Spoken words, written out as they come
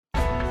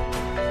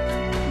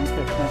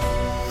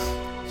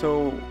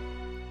So,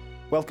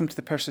 welcome to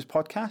the Persis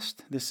podcast.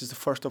 This is the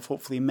first of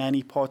hopefully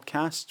many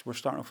podcasts. We're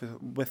starting off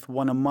with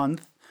one a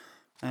month,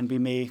 and we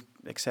may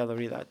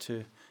accelerate that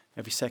to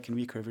every second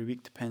week or every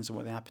week, depends on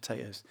what the appetite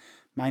is.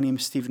 My name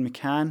is Stephen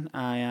McCann.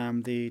 I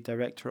am the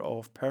director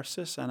of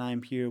Persis, and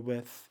I'm here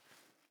with...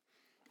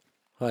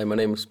 Hi, my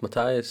name is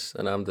Matthias,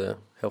 and I'm the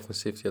Health and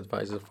Safety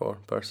Advisor for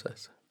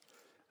Persis.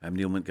 I'm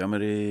Neil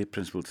Montgomery,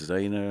 Principal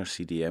Designer,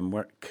 CDM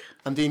work.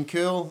 I'm Dean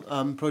Cool,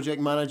 I'm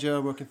Project Manager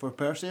working for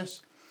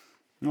Perseus.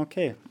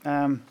 Okay,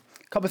 a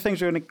couple of things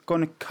we're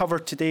going to cover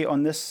today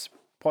on this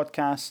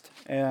podcast.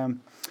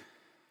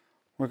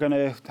 We're going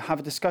to have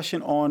a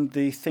discussion on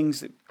the things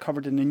that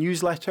covered in the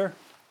newsletter,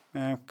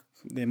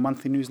 the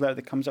monthly newsletter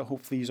that comes out.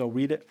 Hopefully you all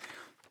read it.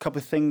 A couple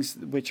of things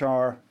which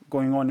are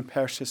going on in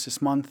Persis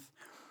this month.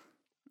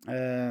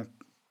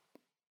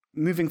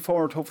 Moving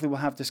forward, hopefully we'll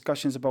have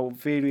discussions about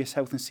various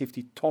health and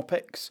safety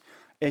topics,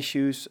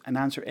 issues, and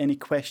answer any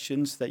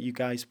questions that you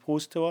guys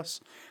pose to us.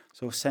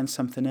 So send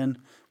something in.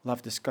 We'll have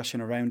a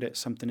discussion around it,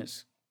 something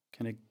that's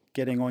kind of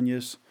getting on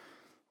you.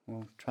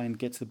 We'll try and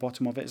get to the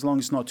bottom of it. As long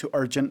as it's not too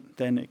urgent,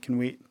 then it can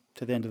wait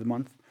to the end of the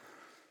month.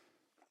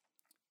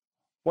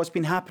 What's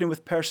been happening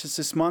with Persis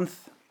this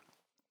month?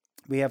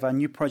 We have a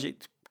new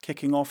project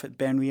kicking off at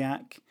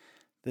Benriach,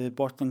 the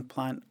bottling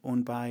plant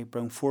owned by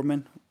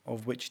Brown-Forman,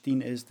 of which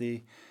Dean is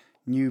the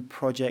new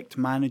project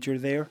manager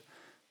there.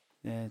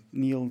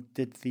 Neil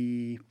did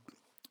the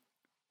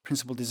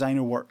principal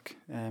designer work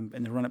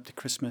in the run-up to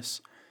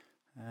Christmas.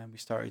 We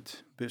started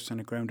boots on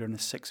the ground on the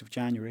 6th of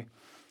January.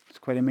 It's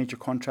quite a major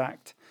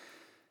contract.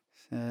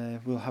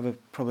 We'll have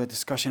probably a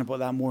discussion about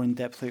that more in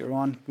depth later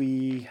on.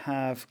 We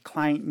have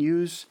client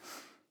news.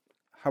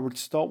 Howard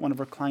Stott, one of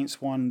our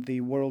clients, won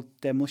the World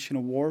Demolition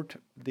Award,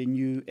 the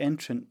new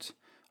entrant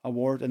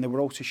award, and they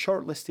were also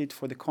shortlisted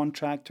for the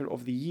contract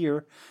of the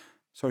year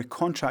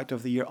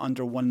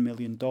under $1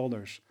 million.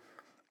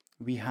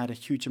 We had a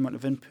huge amount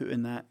of input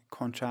in that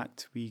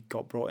contract. We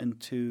got brought in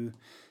to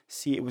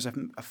see it was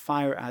a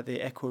fire at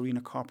the Echo Arena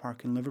car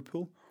park in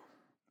Liverpool.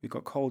 We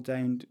got called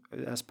down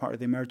as part of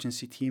the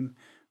emergency team.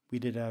 We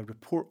did a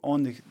report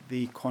on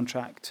the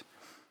contract,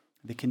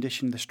 the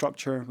condition, the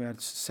structure. We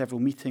had several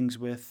meetings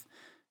with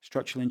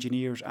structural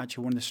engineers.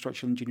 Actually, one of the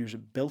structural engineers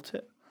that built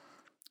it,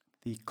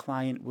 the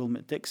client,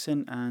 Wilmot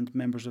Dixon, and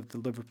members of the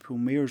Liverpool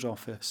Mayor's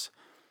Office.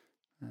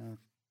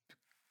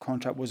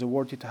 Contract was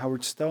awarded to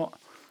Howard Stott,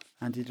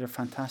 and he did a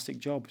fantastic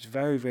job. It was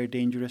very, very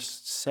dangerous.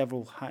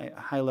 Several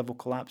high-level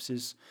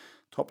collapses,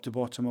 top to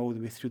bottom, all the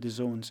way through the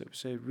zones. It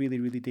was a really,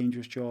 really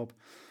dangerous job.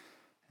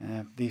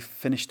 They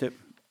finished it,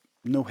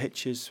 no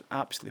hitches,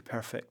 absolutely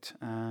perfect,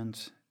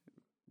 and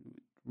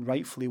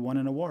rightfully won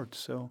an award.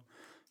 So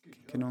I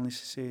can only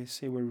say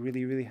we're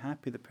really, really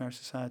happy that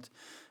Persis had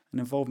an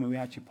involvement. We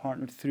actually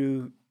partnered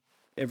through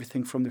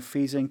everything from the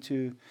phasing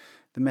to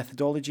the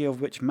methodology,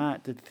 of which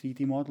Matt did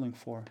 3D modelling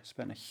for.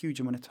 Spent a huge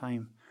amount of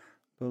time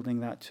building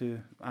that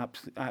to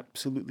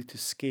absolutely to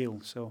scale.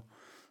 So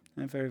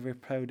I'm very, very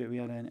proud that we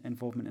had an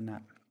involvement in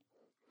that.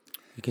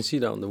 You can see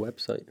that on the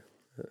website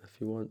if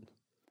you want.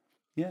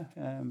 Yeah,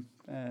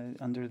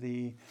 under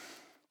the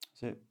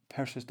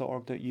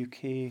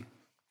persis.org.uk,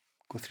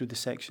 go through the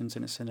sections,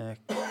 and it's in a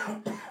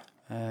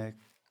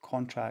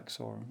contracts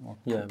or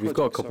yeah, we've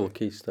got a couple of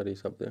case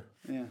studies up there.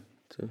 Yeah,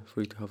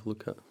 for you to have a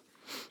look at.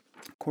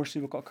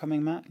 Courses we've got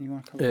coming, Matt. You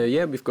want to cover?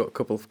 Yeah, we've got a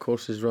couple of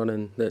courses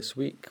running this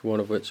week. One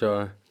of which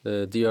are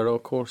the DRO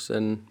course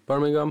in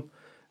Birmingham,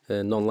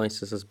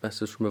 non-licensed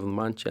asbestos removal in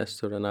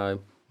Manchester, and I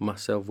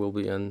myself will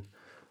be in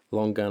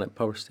Long Gannet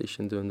Power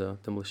Station doing the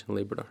demolition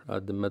labour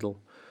at the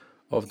middle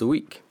of the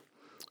week.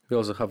 We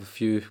also have a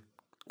few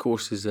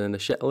courses in the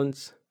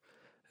Shetlands,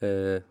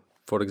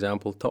 for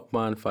example,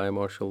 Topman, Fire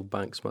Marshal,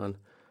 Banksman,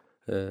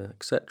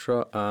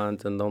 etc.,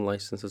 and a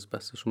non-licensed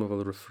asbestos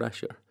removal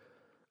refresher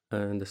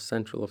in the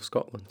central of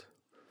Scotland.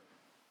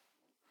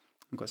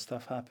 We've got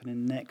stuff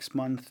happening next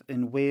month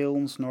in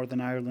Wales, Northern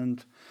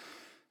Ireland,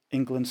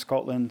 England,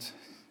 Scotland.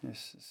 It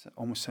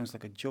almost sounds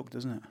like a joke,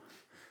 doesn't it?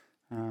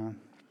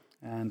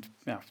 And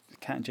yeah,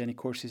 Cat and Jenny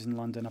courses in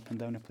London, up and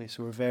down the place.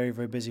 So we're very,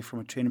 very busy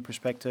from a training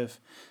perspective.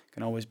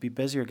 Can always be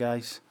busier,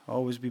 guys.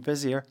 Always be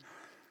busier.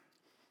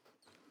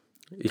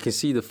 You can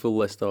see the full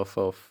list of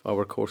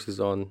our courses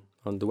on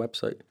the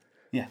website.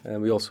 Yeah.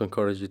 And we also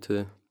encourage you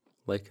to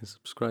like and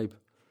subscribe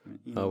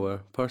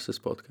our Persis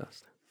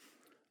podcast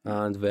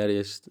and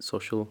various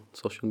social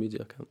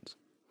media accounts.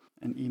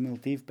 And email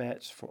Dave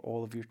Betts for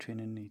all of your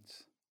training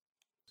needs.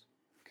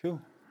 Cool.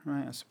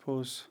 Right, I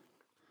suppose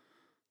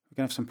we're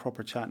going to have some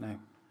proper chat now.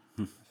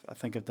 I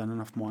think I've done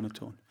enough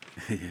monotone.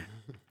 Yeah.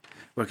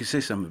 Well, I could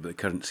say something about the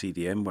current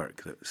CDM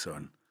work that's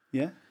on.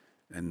 Yeah?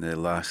 In the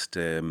last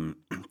 18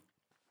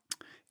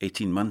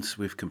 months,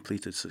 we've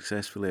completed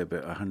successfully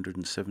about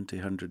 170,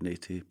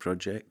 180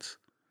 projects.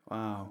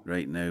 Wow.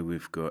 Right now,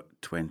 we've got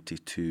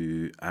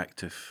 22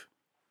 active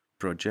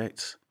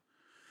projects,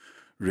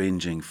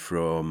 ranging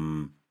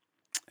from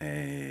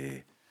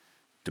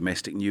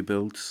domestic new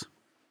builds,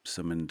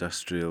 some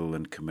industrial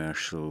and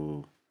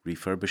commercial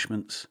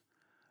refurbishments,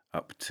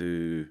 up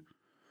to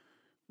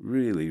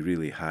really,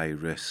 really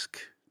high-risk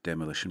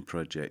demolition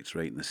projects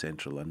right in the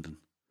central London.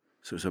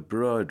 So it's a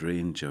broad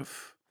range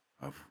of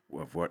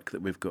work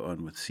that we've got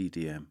on with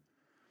CDM.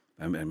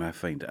 And I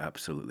find it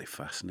absolutely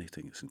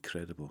fascinating. It's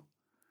incredible.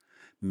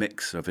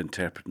 Mix of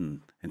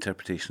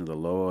interpretation of the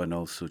law and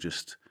also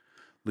just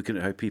looking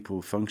at how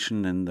people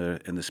function in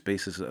the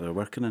spaces that they're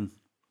working in.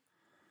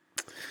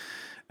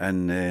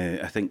 And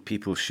I think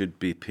people should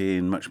be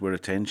paying much more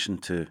attention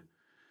to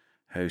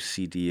how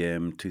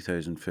CDM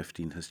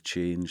 2015 has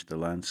changed the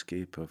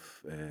landscape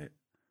of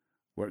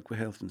work with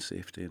health and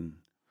safety. And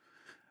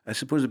I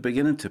suppose they're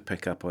beginning to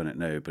pick up on it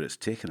now, but it's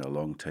taken a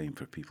long time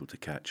for people to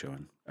catch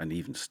on. And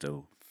even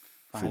still,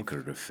 folk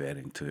are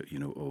referring to,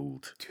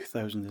 old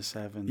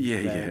 2007. Yeah,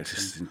 it's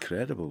just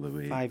incredible the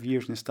way. 5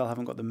 years and they still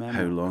haven't got the memo.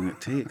 How long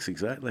it takes,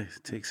 exactly.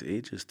 It takes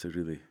ages to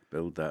really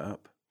build that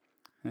up.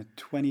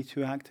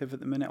 22 active at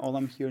the minute. All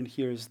I'm hearing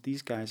here is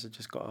these guys have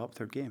just got to up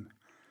their game.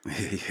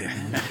 Yeah.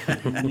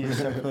 And you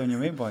start pulling your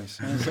weight, boys.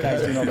 This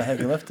guy's doing all the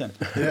heavy lifting.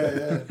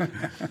 Yeah.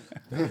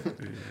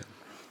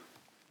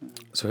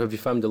 So have you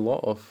found a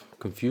lot of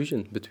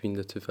confusion between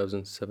the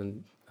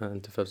 2007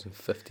 and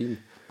 2015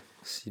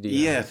 CDM?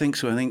 Yeah, I think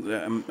so. I think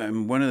that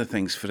one of the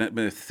things,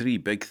 the three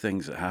big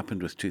things that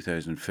happened with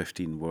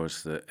 2015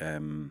 was that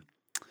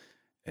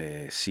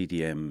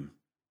CDM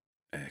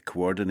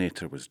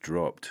coordinator was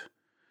dropped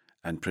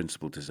and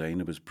principal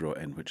designer was brought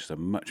in, which is a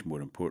much more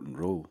important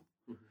role.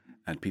 Mm-hmm.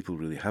 And people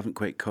really haven't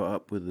quite caught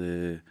up with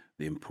the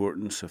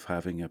importance of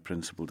having a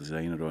principal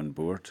designer on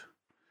board.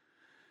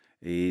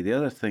 The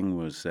other thing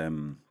was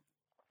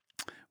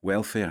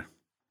welfare.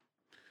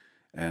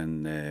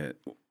 And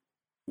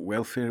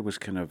welfare was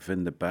kind of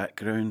in the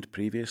background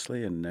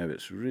previously, and now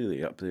it's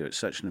really up there. It's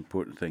such an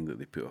important thing that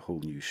they put a whole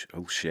new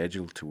whole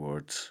schedule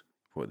towards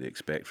what they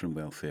expect from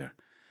welfare.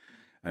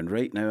 And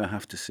right now, I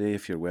have to say,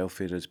 if your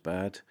welfare is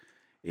bad,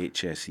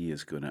 HSE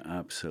is going to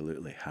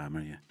absolutely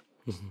hammer you.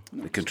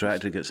 Mm-hmm. The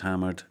contractor gets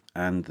hammered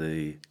and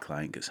the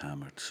client gets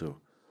hammered.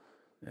 So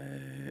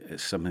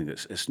it's something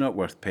it's not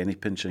worth penny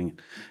pinching.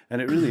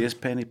 And it really is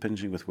penny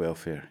pinching with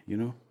welfare,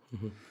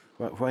 Mm-hmm.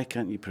 Why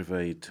can't you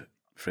provide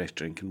fresh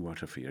drinking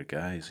water for your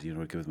guys,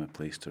 give them a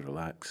place to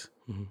relax?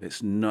 Mm-hmm.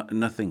 It's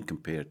nothing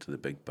compared to the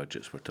big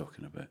budgets we're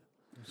talking about.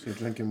 So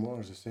drinking water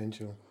is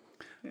essential.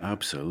 Yeah.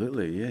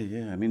 Absolutely,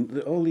 yeah. I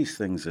mean, all these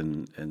things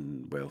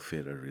in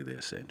welfare are really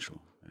essential.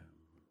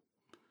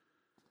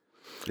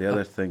 The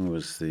other thing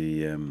was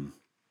the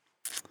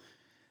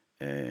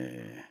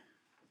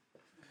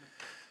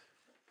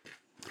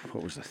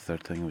what was the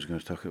third thing I was going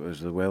to talk about? It was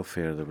the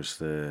welfare. There was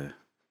the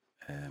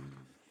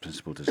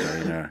principal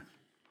designer.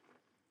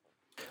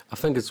 I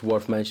think it's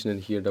worth mentioning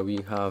here that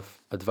we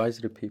have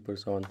advisory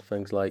papers on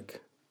things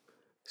like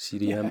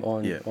CDM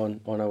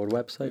on our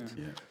website,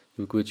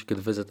 which you could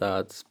visit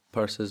at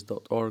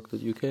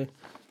purses.org.uk.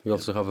 We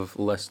also have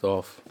a list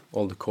of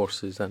all the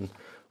courses and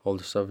all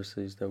the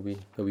services that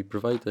we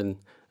provide, and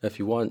if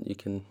you want, you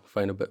can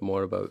find a bit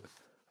more about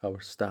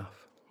our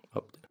staff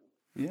up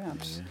there. Yeah,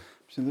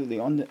 absolutely.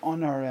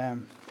 On our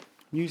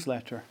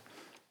newsletter,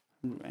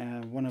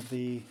 one of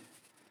the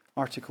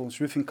articles,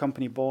 roofing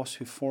company boss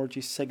who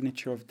forges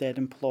signature of dead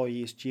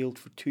employee is jailed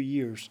for 2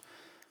 years.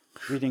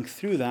 Reading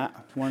through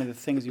that, one of the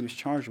things he was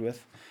charged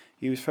with,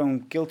 he was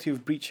found guilty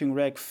of breaching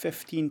Reg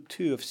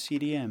 15.2 of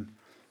CDM.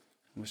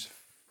 It was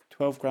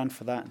 12 grand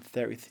for that and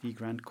 33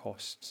 grand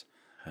costs.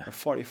 A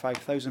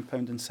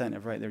 £45,000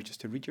 incentive right there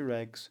just to read your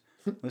regs,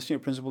 listen to your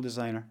principal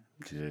designer.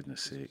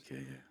 Goodness sake, yeah.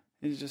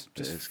 It's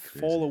just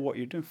follow what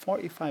you're doing.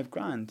 45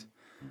 grand.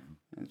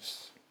 Mm-hmm.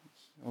 It's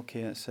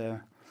okay, it's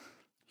a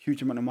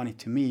huge amount of money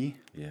to me.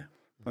 Yeah.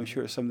 But I'm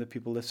sure some of the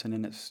people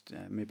listening, it's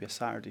maybe a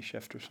Saturday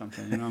shift or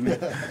something, you know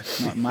what I mean?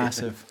 It's not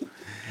massive.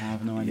 I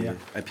have no idea.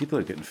 And people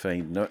are getting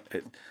fined.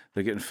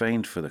 They're getting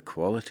fined for the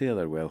quality of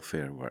their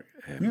welfare work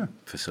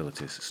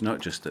facilities. It's not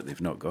just that they've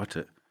not got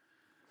it.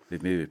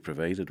 They've maybe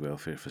provided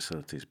welfare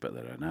facilities, but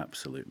they're an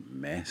absolute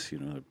mess.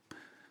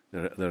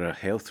 They're a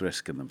health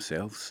risk in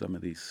themselves. Some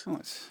of these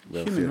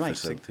welfare human rights.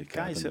 facility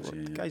Guys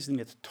that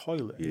need a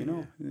toilet. They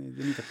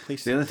need a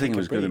place. The other thing I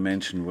was going to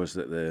mention was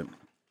that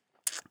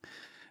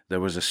there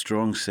was a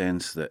strong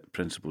sense that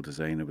principal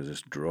designer was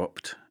just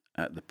dropped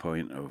at the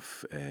point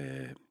of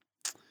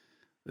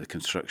the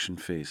construction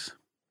phase.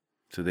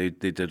 So they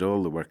did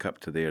all the work up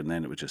to there, and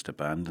then it was just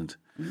abandoned.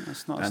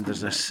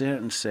 There's a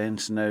certain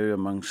sense now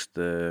amongst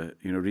the,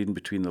 reading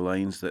between the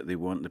lines, that they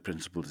want the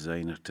principal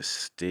designer to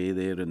stay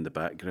there in the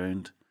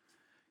background,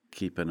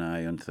 keep an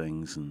eye on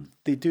things. And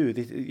they do.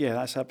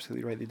 That's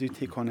absolutely right. They do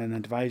take on an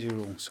advisory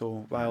role.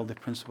 So while the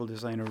principal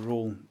designer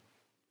role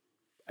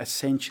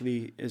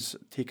essentially is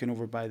taken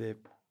over by the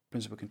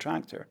principal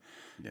contractor,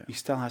 he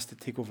still has to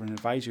take over an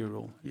advisory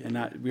role. And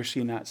that we're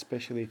seeing that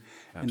especially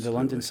in the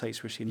London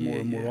sites. We're seeing more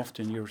and more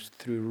often. You're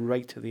through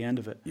right to the end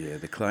of it. Yeah,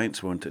 the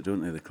clients want it,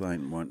 don't they? The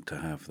client want to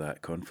have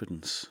that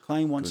confidence.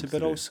 Client wants it,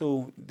 but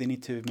also they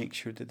need to make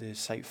sure that the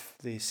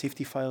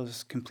safety file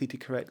is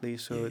completed correctly.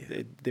 So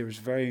there's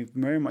very,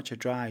 very much a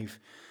drive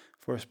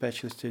for a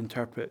specialist to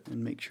interpret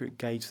and make sure it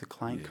guides the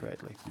client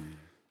correctly.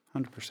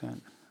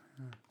 100%.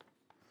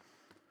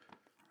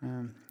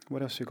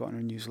 What else we got in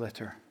our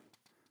newsletter?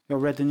 You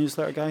all read the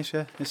newsletter, guys?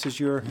 Yeah, this is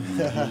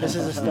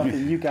the stuff that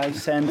you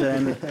guys send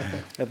in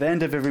at the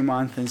end of every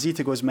month, and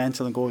Zita goes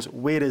mental and goes,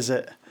 "Where is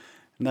it?"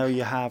 Now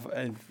you have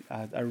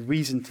a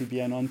reason to be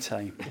in on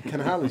time. I can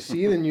hardly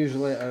see the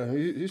newsletter.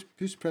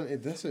 Who's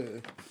printed this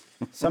out?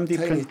 Somebody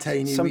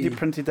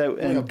printed out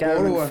in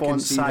Garmin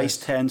font size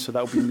 10, so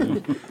that'll be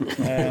me.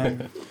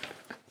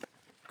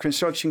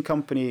 Construction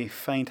company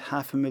fined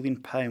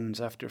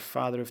 £500,000 after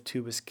father of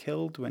two was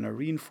killed when a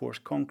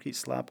reinforced concrete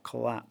slab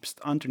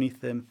collapsed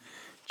underneath him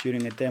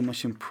during a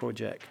demolition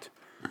project.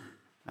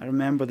 I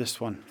remember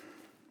this one.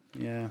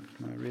 Yeah,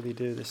 I really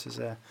do. This is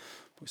about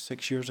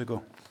 6 years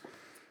ago.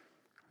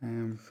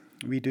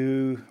 We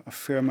do a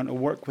fair amount of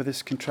work with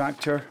this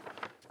contractor.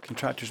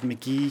 Contractor's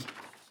McGee.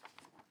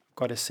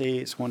 Got to say,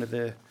 it's one of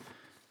the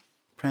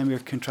premier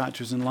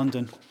contractors in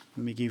London.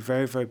 McGee,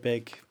 very, very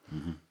big.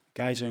 Mm-hmm.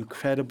 Guys are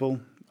incredible.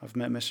 I've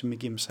met Mr.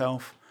 McGee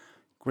himself.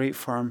 Great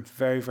firm,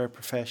 very, very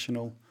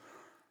professional.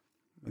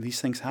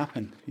 These things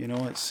happen, you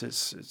know.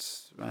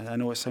 It's. I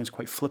know it sounds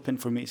quite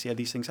flippant for me to say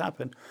these things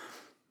happen.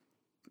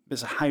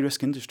 It's a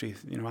high-risk industry.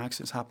 You know,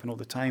 accidents happen all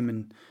the time,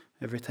 and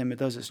every time it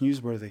does, it's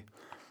newsworthy.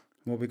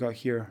 What we got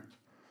here,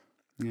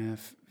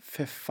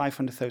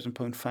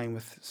 £500,000 fine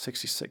with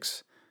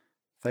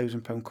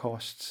 £66,000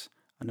 costs.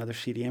 Another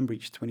CDM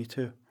breach,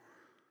 22.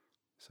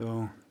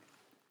 So,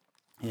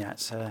 yeah,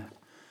 it's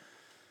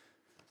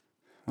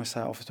what's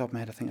that off the top of my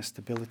head? I think it's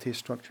stability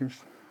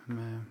structures.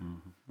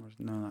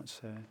 No,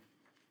 that's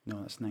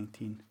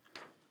 19.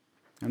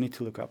 I need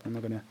to look up. I'm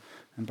not going to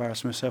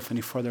embarrass myself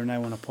any further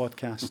now on a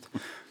podcast.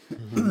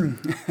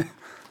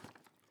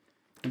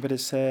 But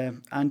it's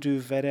Andrew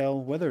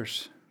Verrell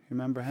Withers. You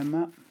remember him,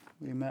 Matt?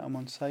 We met him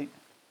on site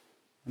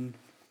in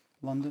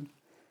London.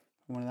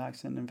 One of the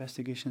accident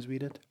investigations we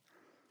did.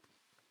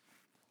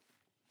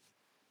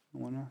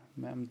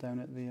 Met him down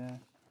at the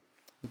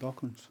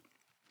Docklands.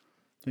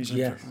 He's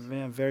a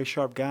very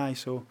sharp guy,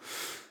 so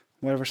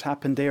whatever's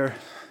happened there,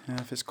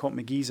 if it's caught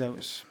McGee's out,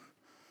 it's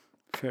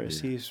fair to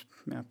say he's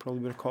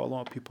probably would have caught a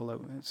lot of people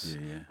out.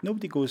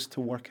 Nobody goes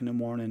to work in the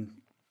morning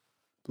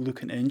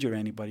looking to injure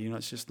anybody. You know,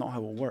 it's just not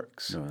how it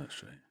works. No,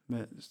 that's right.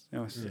 But you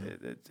know,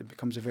 it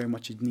becomes a very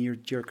much a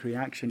knee-jerk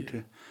reaction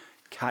to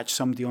catch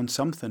somebody on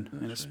something,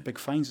 and it's big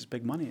fines, it's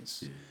big money.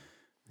 It's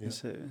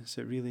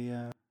it really.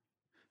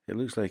 It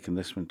looks like in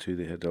this one too,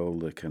 they had all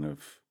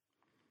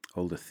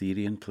the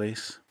theory in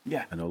place,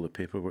 and all the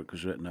paperwork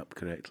was written up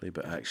correctly,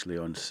 but actually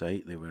on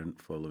site they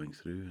weren't following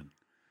through. And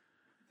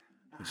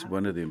it's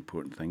one of the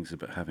important things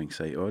about having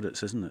site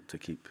audits, isn't it? To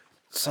keep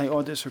site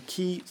audits are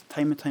key,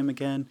 time and time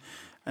again.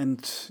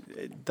 And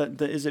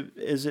is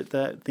it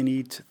that they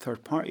need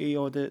third-party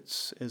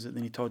audits? Is it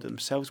they need to audit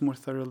themselves more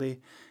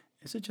thoroughly?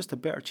 Is it just a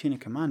better chain of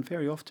command?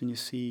 Very often you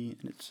see,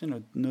 and it's, you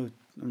know, no,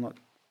 I'm not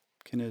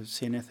kind of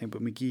saying anything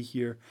but McGee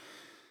here.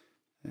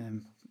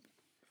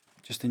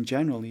 Just in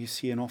general, you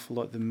see an awful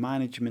lot of the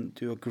management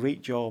do a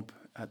great job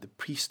at the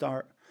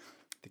pre-start.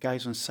 The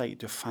guys on site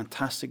do a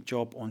fantastic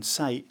job on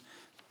site,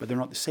 but they're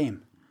not the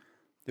same.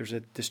 There's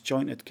a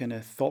disjointed kind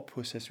of thought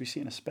process. We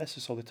see it in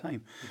asbestos all the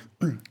time.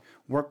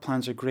 Work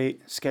plans are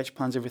great, sketch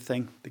plans,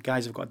 everything. The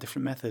guys have got a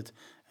different method,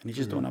 and you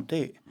just don't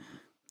update.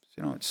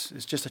 You know,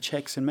 it's just a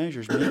checks and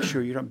measures. Make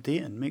sure you're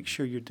updating. Make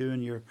sure you're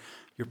doing your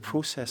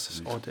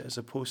process audit, as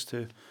opposed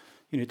to,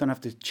 you don't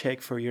have to check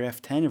for your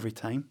F10 every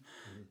time.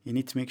 You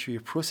need to make sure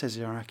your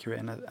processes are accurate,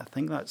 and I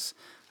think I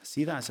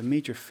see that as a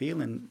major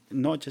failing,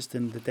 not just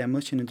in the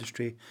demolition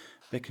industry,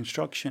 but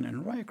construction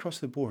and right across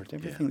the board.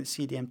 Everything that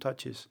CDM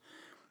touches.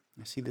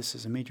 I see this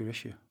as a major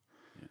issue.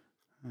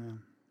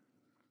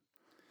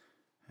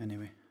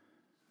 Anyway,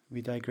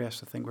 we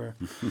digress. I think we're...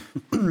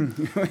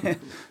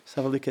 Let's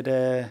have a look at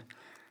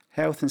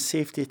health and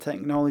safety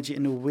technology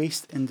in the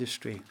waste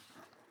industry.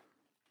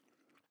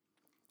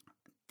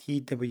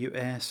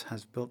 TWS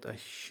has built a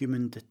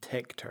human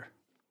detector.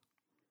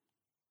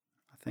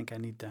 I think I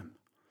need them.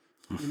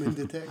 Human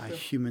detector? A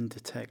human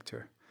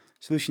detector.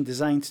 Solution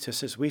designed to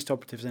assist waste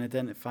operatives in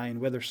identifying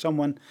whether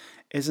someone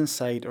is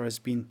inside or has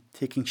been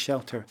taking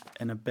shelter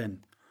in a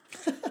bin.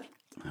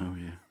 Oh,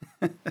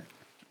 yeah.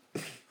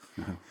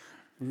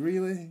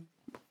 Really?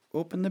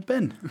 Open the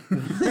bin.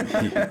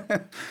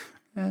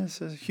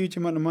 It's a huge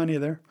amount of money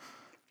there.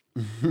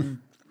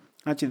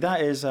 Actually,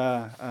 that is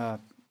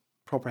a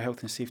proper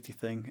health and safety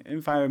thing.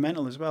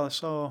 Environmental as well. I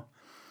saw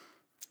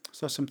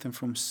something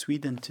from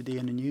Sweden today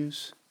in the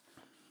news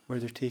where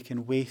they're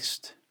taking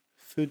waste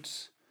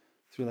foods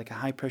through like a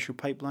high pressure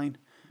pipeline,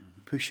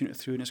 pushing it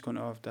through, and it's going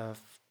to have the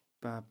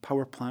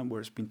power plant where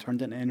it's been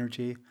turned into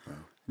energy. Wow.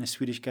 And the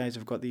Swedish guys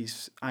have got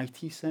these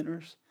IT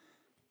centers,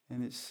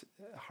 and it's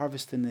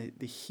harvesting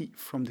the heat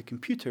from the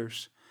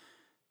computers,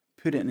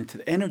 put it into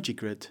the energy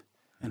grid,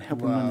 and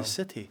helping run the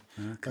city.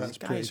 These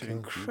guys are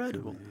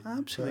incredible,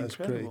 absolutely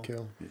incredible. Pretty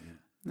cool.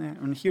 Yeah,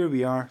 and here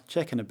we are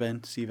checking a bin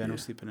to see if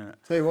anyone's sleeping in it.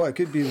 Tell you what, it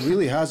could be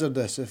really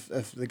hazardous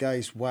if the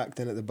guy's whacked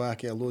in at the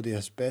back of a load of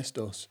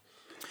asbestos.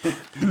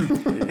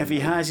 If he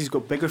has, he's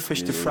got bigger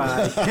fish to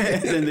fry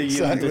than the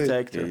human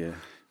detector.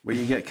 Well,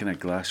 you get kind of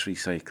glass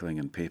recycling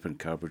and paper and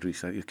cardboard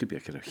recycling. It could be a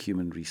kind of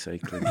human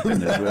recycling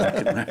thing as well,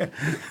 couldn't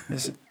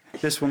it?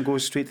 This one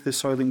goes straight to the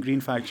Soylent Green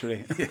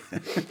factory.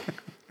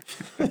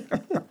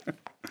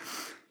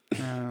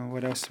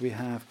 What else do we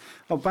have?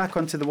 Oh, back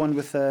onto the one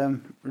with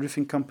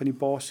roofing company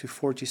boss who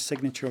forged his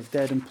signature of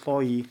dead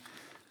employee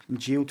and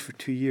jailed for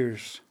 2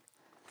 years.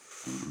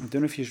 I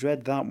don't know if you've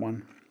read that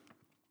one.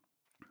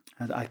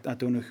 I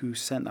don't know who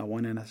sent that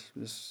one in.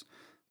 It's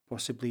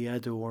possibly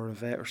Edo or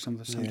Yvette or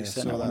something. Somebody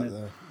sent saw that one that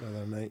in. the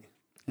other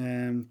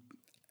night.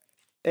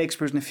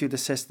 Experts in the field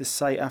assessed the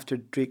site after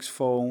Drake's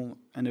fall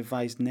and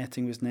advised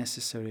netting was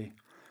necessary.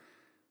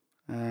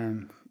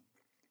 Netting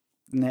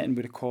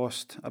would have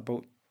cost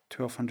about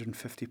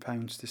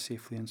 £1,250 to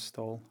safely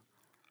install.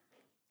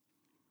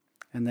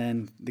 And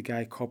then the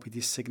guy copied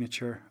his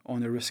signature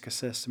on a risk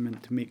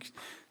assessment to make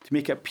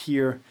it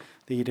appear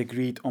they had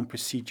agreed on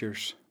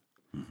procedures.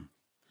 Mm-hmm.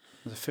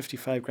 It was a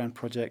 55 grand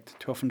project,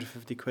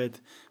 1,250 quid,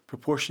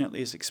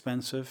 proportionately as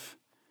expensive.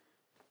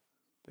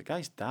 The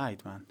guy's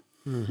died, man.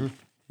 Mm-hmm.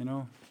 You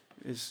know,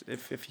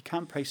 if you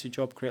can't price a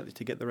job correctly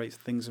to get the right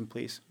things in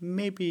place,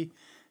 maybe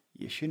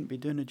you shouldn't be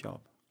doing a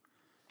job.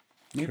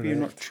 Maybe you're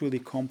not Correct. truly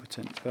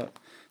competent, but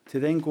to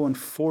then go and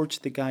forge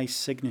the guy's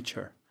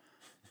signature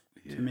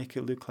to make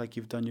it look like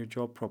you've done your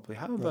job properly.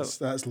 How about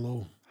That's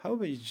low. how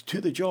about you just do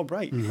the job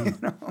right?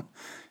 Mm-hmm.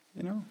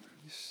 you know,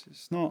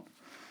 it's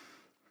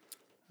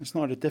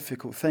not a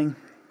difficult thing.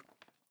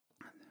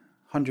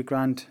 100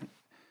 grand.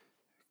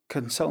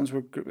 Consultants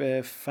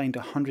were fined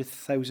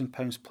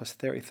 £100,000 plus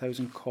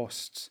 30,000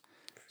 costs.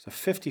 It's a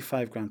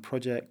 55 grand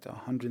project,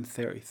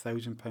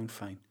 £130,000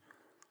 fine.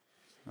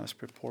 That's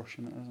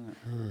proportionate, isn't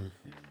it?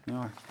 You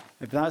know,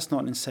 if that's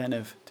not an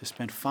incentive to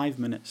spend 5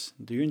 minutes,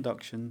 do your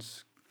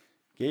inductions,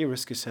 get your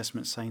risk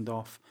assessment signed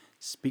off,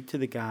 speak to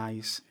the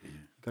guys,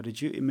 got a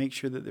duty to make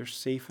sure that they're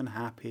safe and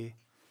happy.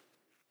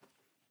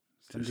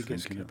 Just Somebody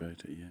gets thinking killed.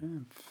 about it,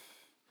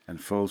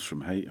 And falls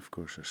from height, of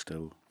course, are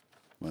still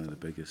one of the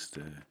biggest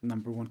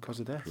Number one cause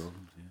of death.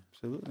 problems. Yeah.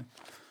 Absolutely.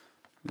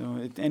 You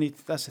know,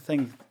 that's the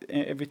thing.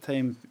 Every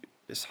time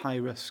it's high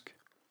risk,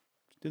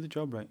 do the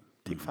job right.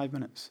 Take 5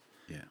 minutes.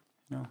 Yeah.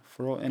 You know,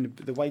 for all in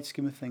the wide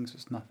scheme of things,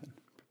 it's nothing.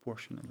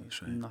 Proportionately, That's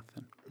it's right.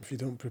 nothing. If you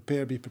don't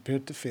prepare, be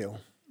prepared to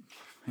fail.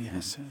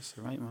 Yes, that's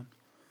the right one.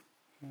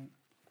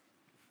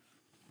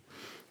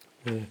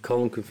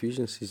 Common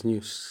confusion sees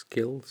new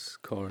skills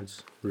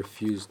cards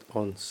refused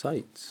on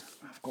site.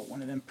 I've got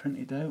one of them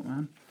printed out,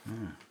 man.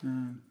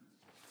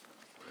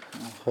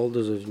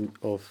 Holders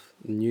of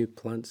new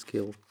plant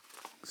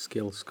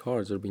skills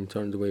cards are being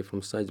turned away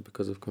from sites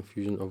because of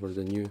confusion over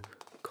the new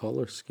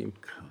colour scheme.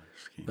 Colour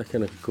scheme. That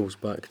kind of goes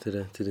back to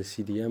the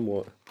CDM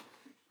Well,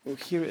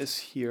 here it is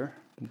here.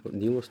 what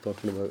Neil was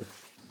talking about,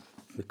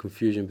 the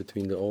confusion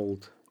between the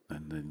old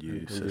And the new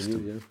and system. the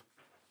new.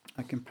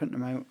 I can print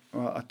them out.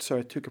 Well, I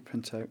took a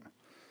print out.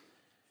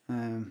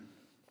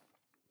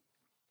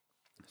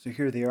 So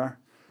here they are.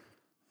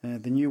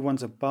 The new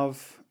ones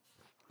above.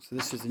 So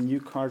this is the new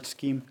card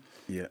scheme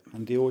Yeah.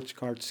 and the old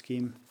card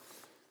scheme.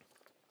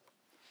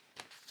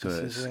 So This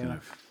it's is, kind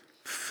of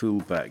full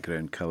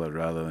background colour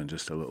rather than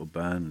just a little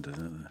band,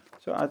 isn't it?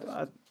 So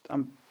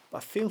I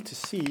fail to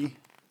see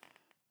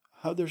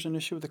how there's an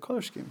issue with the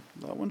colour scheme.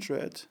 That one's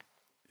red.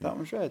 That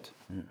one's red.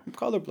 Yeah. I'm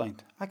colourblind.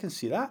 I can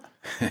see that.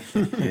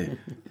 Yeah.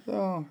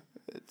 So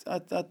I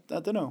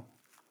don't know.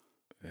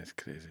 That's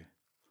crazy.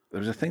 There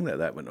was a thing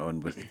that went on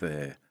with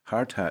the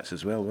hard hats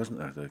as well, wasn't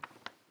there? The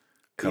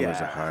colours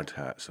of Yeah. hard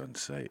hats on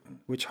site. And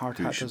Which hard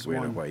who hat should does wear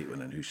a one? white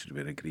one and who should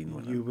wear a green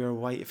one? You wear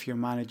white if you're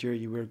manager,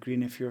 you wear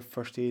green if you're a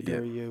first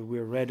aider, Yeah. you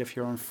wear red if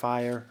you're on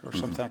fire or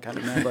something, I can't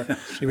remember.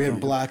 You wear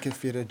black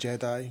if you're a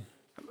Jedi.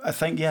 I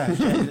think, yeah, I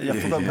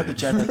forgot to put the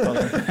Jedi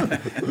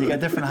colour. You get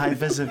different high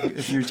vis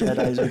if you're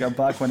Jedis, you got a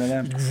black one of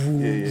them.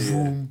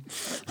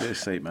 The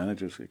site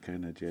managers are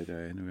kind of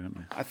Jedi anyway, aren't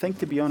they? I think,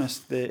 to be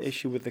honest, the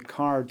issue with the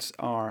cards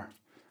are,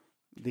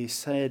 they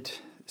said,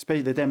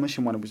 especially the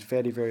demolition one, it was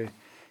very, very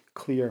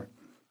clear.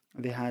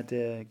 They had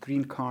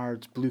green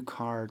cards, blue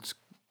cards,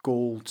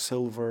 gold,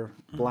 silver,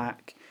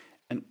 black,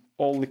 and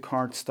all the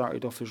cards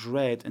started off as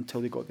red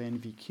until they got the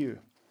NVQ.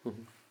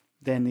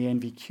 Then the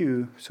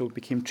NVQ, so it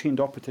became trained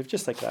operative,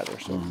 just like that there.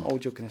 So all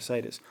joking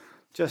aside, it's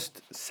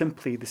just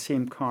simply the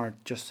same card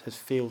just has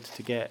failed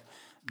to get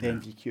the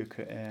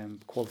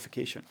NVQ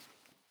qualification.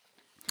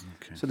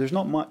 Okay. So there's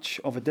not much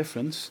of a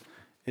difference.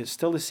 It's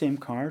still the same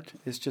card.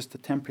 It's just a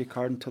temporary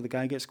card until the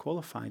guy gets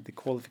qualified. The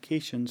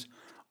qualifications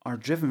are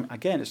driven,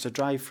 again, it's a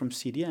drive from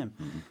CDM.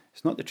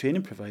 It's not the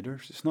training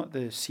providers. It's not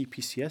the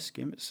CPCS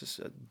scheme. It's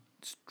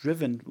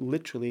driven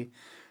literally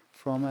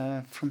from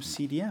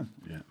CDM.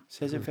 Yeah. It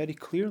says it very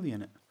clearly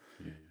in it.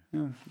 Yeah. You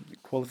know,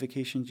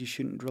 qualifications, you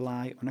shouldn't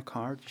rely on a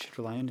card. You should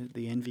rely on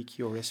the NVQ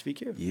or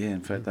SVQ. Yeah,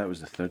 in fact, that was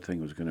the third thing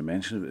I was going to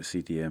mention about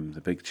the CDM.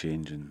 The big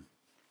change in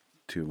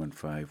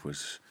 215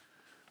 was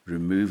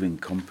removing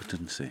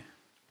competency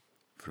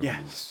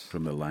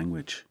from the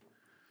language,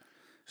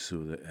 so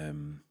that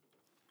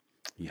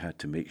you had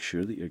to make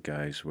sure that your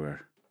guys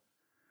were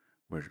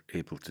were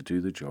able to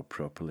do the job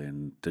properly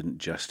and didn't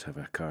just have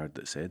a card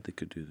that said they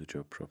could do the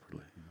job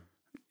properly.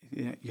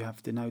 You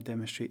have to now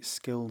demonstrate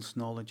skills,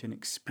 knowledge, and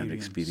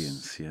experience. And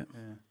experience, yeah.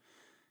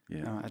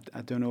 Yeah. Now,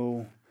 I don't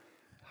know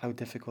how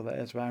difficult that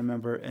is, but I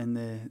remember in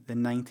the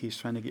 90s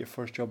trying to get your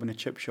first job in a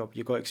chip shop.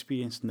 You got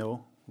experience?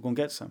 No. We're going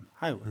to get some.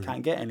 How? I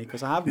can't get any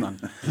because I have none.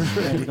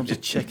 Then it becomes a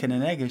chicken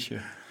and egg issue.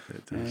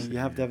 You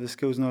have to have the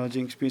skills, knowledge,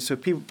 and experience. So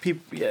people,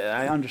 yeah,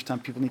 I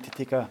understand people need to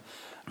take a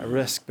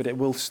risk, but it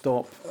will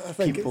stop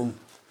people.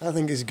 I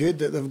think it's good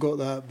that they've got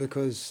that,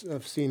 because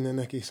I've seen in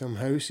Nicky some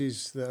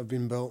houses that have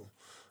been built,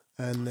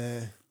 and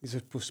these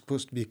are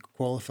supposed to be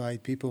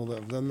qualified people that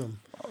have done them.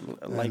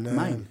 Like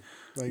mine.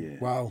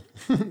 Wow,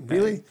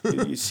 really?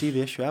 You see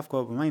the issue I've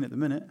got with mine at the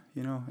minute.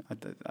 You know,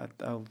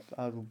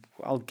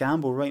 I'll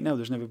gamble right now.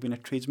 There's never been a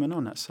tradesman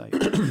on that site.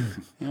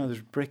 You know,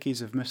 there's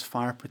brickies of missed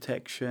fire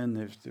protection.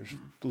 There's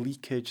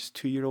leakage. It's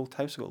 2-year-old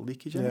house got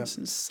leakage in it. It's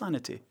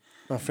insanity.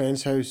 My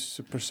friend's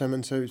house,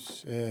 Persimmon's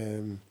house,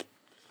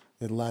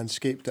 they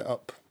landscaped it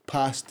up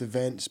past the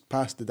vents,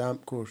 past the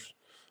damp course.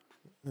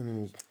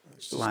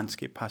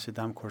 Landscape past the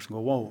damp course and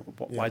go, whoa,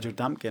 why's your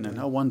damp getting in?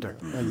 I wonder.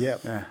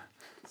 Yeah.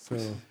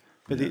 So.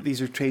 But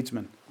these are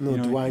tradesmen. No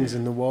dwangs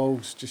in the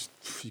walls, just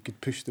you could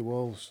push the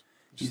walls.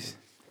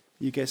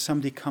 You get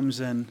somebody comes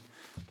in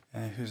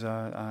who's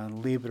a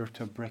labourer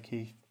to a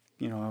brickie,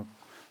 you know,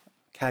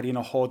 carrying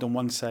a hod on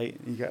one side.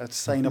 You get a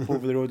sign up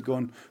over the road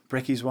going,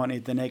 "Brickie's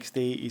wanted." The next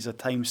day, he's a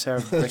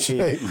time-served brickie,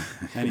 right.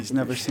 And he's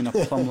never seen a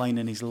plumb line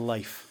in his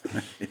life.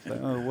 Like,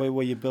 oh,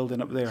 what are you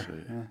building up there?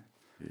 Right.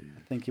 Yeah.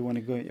 I think you want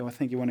to go. I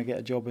think you want to get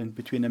a job in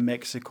between the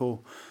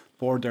Mexico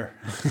border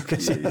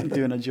because you're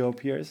doing a job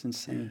here. It's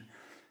insane.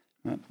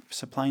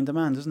 Supply and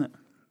demand, isn't it?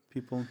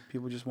 People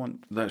just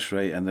want. That's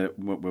right, and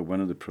one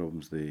of the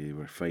problems they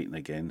were fighting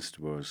against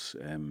was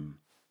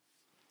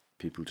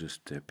people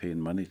just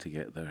paying money to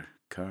get their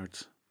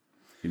cards.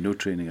 No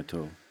training at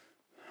all.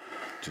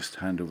 Just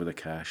hand over the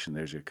cash and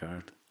there's your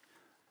card.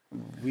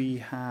 We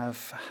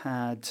have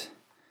had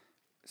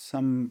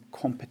some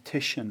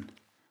competition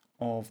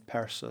of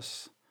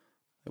Persis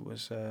that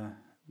was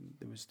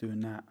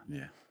doing that.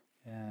 Yeah.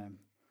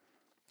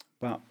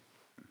 But.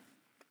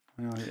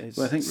 Well,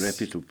 I think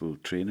reputable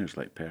trainers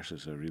like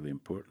Persis are really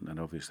important and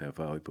obviously a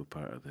valuable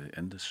part of the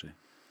industry.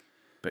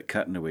 But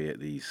cutting away at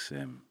these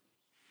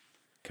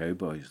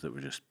cowboys that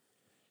were just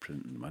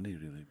printing money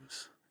really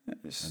was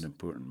an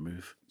important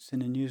move. It's in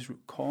the news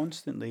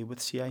constantly with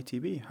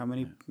CITB. How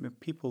many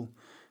people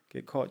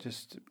get caught?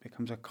 Just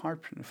becomes a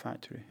card printing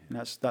factory, and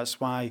that's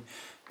why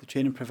the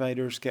training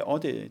providers get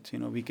audited. You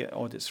know, we get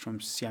audits from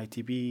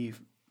CITB,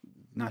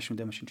 National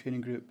Demolition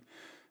Training Group.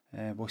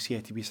 Well,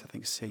 CITB is, I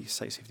think, Site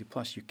Safety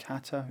Plus,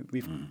 UCATA.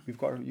 We've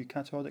got our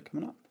UCATA audit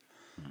coming up.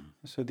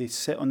 So they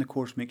sit on the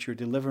course, make sure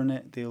you're delivering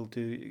it. They'll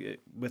do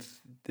it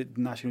with the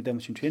National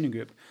Demolition Training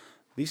Group.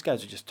 These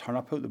guys will just turn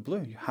up out the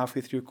blue.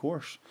 Halfway through a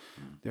course,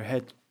 their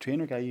head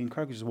trainer guy, Ian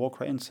Kirk, just walk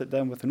right in, sit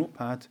down with a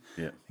notepad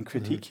and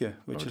critique you,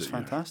 which is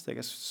fantastic.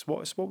 It's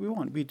what we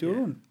want. We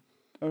do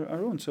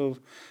our own. So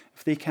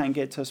if they can't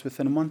get to us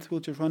within a month,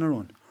 we'll just run our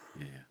own.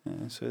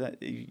 So that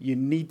you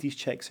need these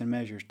checks and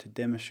measures to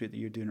demonstrate that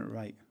you're doing it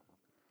right.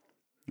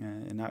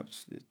 And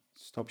it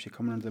stops you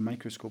coming under the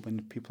microscope when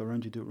the people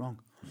around you do it wrong.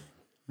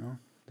 You know?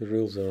 The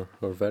rules are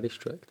very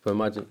strict. But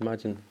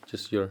imagine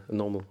just your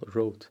normal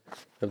road.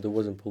 If there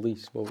wasn't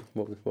police, what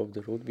would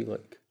the road be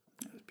like?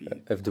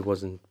 If there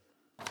wasn't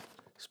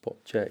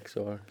spot checks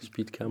or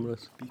speed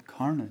cameras? It'd be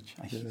carnage.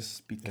 I hate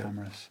speed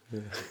cameras.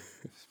 Yeah.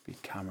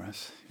 Speed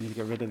cameras. You need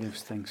to get rid of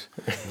those things.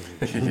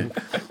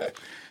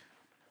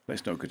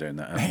 Let's not go down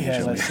that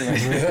avenue.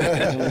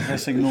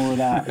 Let's ignore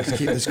that. Let's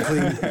keep this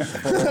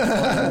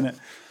clean.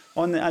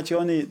 On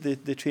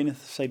the training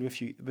side with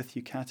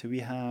UCATA,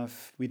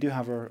 we do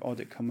have our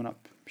audit coming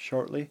up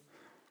shortly.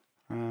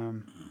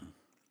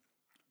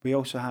 We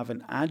also have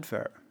an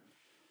advert.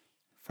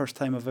 First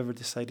time I've ever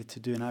decided to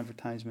do an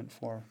advertisement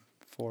for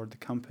the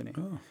company.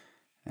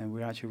 And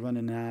we're actually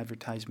running an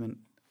advertisement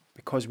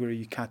because we're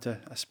a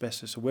UCATA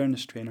asbestos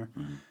awareness trainer.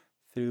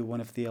 Through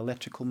one of the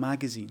electrical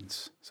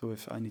magazines. So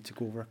if I need to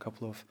go over a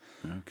couple of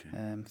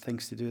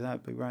things to do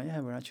that, but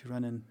we're actually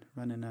running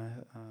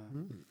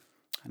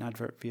an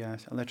advert via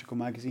electrical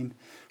magazine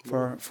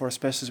for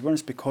asbestos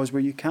awareness because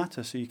we're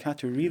UCATA. So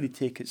UCATA really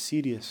take it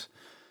serious.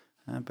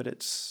 But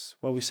it's,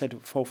 we said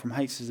fall from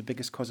heights is the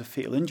biggest cause of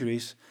fatal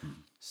injuries.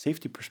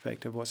 Safety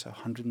perspective,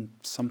 100 and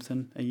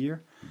something a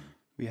year?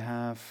 We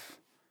have,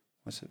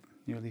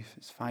 nearly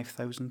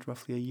 5,000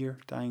 roughly a year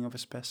dying of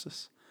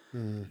asbestos.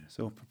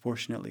 So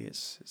proportionately,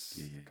 it's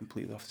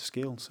completely off the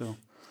scale. So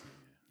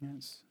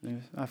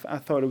I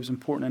thought it was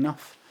important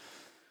enough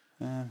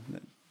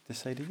that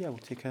decided, we'll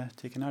take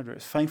an advert.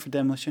 It's fine for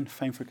demolition,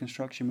 fine for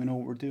construction. We know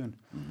what we're doing,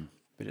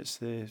 but it's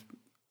the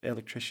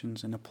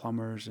electricians and the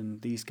plumbers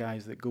and these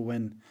guys that go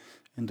in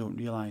and don't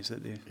realise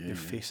that they're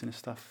facing this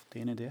stuff day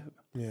in and day out.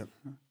 Yeah.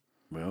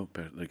 Well,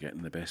 they're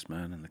getting the best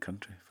man in the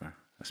country for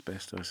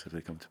asbestos if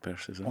they come to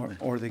Persis,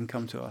 or they can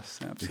come to us,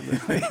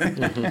 absolutely.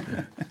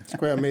 It's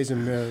quite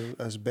amazing where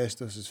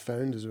asbestos is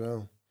found as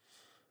well.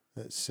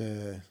 It's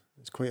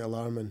It's quite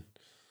alarming.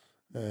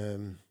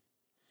 You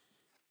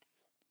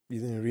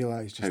didn't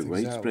realise just how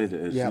widespread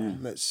it is. Yeah.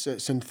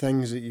 It's in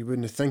things that you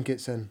wouldn't think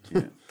it's in.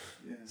 Yeah.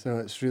 So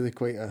it's really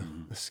quite a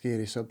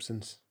scary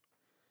substance.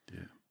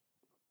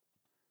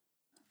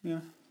 Yeah.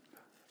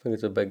 I think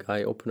it's a big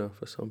eye opener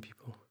for some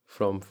people.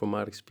 From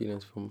our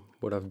experience, from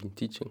what I've been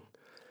teaching,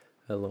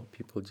 a lot of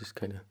people just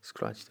kind of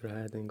scratch their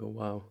head and go,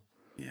 "Wow,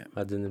 Yeah.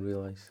 I didn't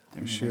realise."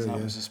 I'm sure, that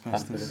yeah. was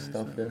Half of the asbestos.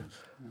 stuff. Yeah.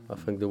 I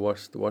think the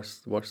worst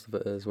of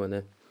it is when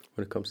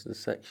it comes to the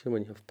section,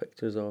 when you have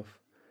pictures of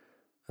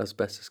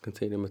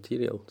asbestos-containing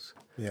materials,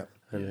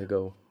 and they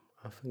go,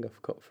 "I think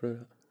I've cut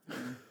through it."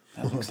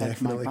 That looks like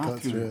my Definitely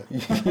cut bathroom.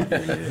 through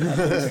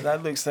it.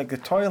 That looks like the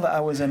toilet I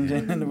was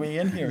in on the way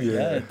in here.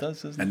 Yeah, it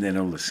does, doesn't it? And then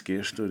all the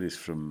scare stories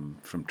from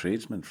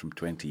tradesmen from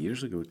 20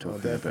 years ago talking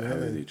about how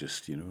definitely. they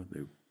just,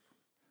 they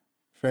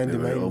Friend were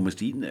of mine.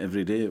 almost eating it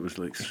every day. It was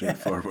like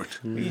straightforward.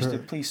 We used to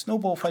play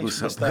snowball fights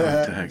Close with up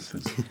stuff.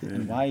 contact.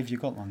 And why have you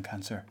got lung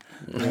cancer?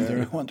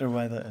 Wonder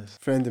why that is.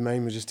 Friend of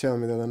mine was just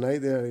telling me the other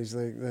night there, he's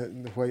like,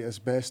 the white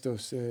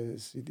asbestos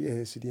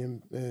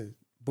CDM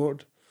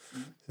board.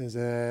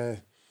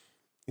 Says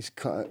he's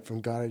cut it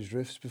from garage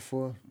roofs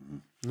before.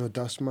 No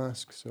dust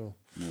mask, so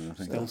No, I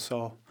think Still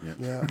saw.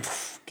 yeah,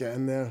 get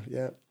in there,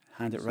 yeah.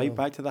 Hand it right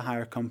back to the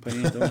hire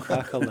company. Don't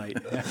crack a light.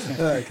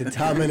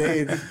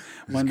 Contaminated.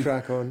 Just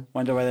crack on.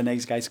 Wonder why the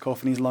next guy's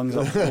coughing his lungs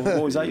up.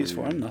 What was that used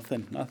for?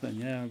 Nothing.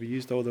 Yeah, we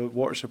used all the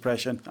water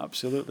suppression.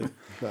 Absolutely.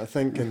 But I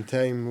think in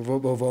time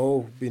we've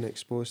all been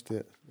exposed to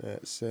it.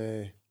 It's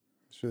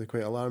really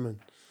quite alarming.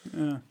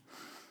 Yeah.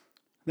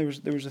 There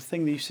was a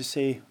thing they used to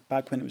say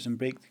back when it was in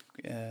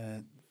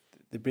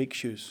the brake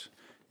shoes.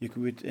 You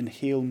would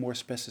inhale more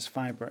asbestos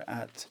fibre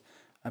at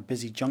a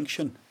busy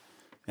junction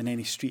in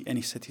any street,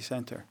 any city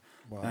centre,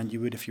 than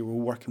you would if you were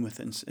working with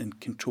it in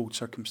controlled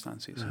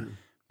circumstances,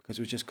 because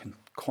it was just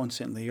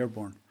constantly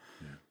airborne.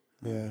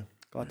 Yeah.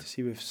 Glad to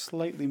see we've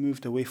slightly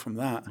moved away from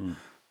that.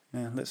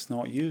 Let's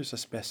not use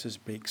asbestos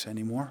brakes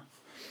anymore.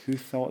 Who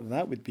thought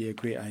that would be a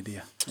great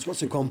idea? So what's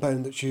the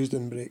compound that's used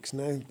in brakes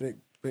now?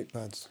 Brake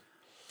pads.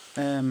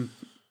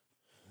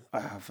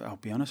 I'll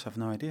be honest, I've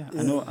no idea.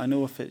 Yeah. I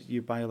know if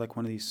you buy like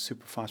one of these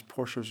super fast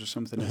Porsches or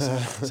something,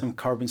 it's some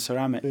carbon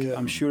ceramic. Yeah.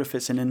 I'm sure if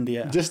it's in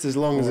India, just as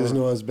long as there's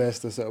no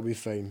asbestos, it'll be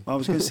fine. Well, I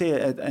was going to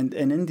say,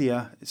 in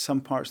India, some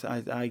parts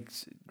that I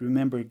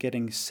remember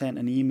getting sent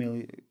an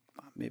email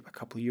maybe a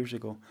couple of years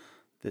ago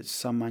that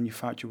some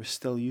manufacturer was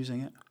still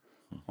using it,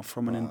 or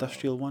from an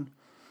industrial one.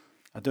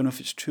 I don't know if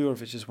it's true or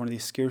if it's just one of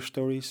these scare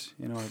stories.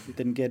 I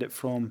didn't get it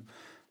from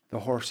the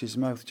horse's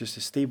mouth, just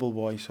a stable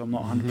boy, so I'm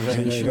not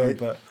 100% sure,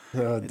 but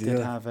it did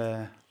have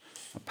a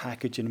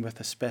packaging with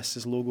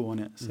asbestos logo on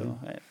it. So,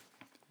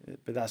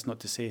 but that's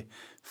not to say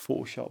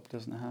Photoshop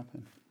doesn't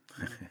happen.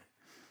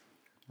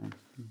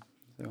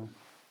 So,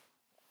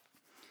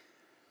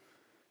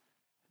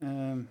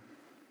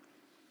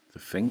 the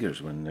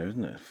fingers one now,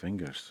 isn't it?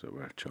 Fingers that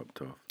were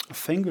chopped off. A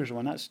fingers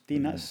one. That's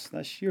Dean.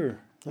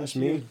 That's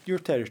me. Your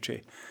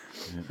territory.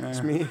 Yeah.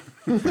 That's me.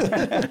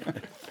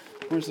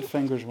 Where's the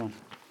fingers one?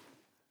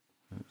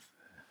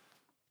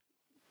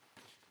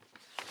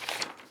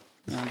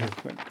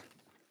 Quick.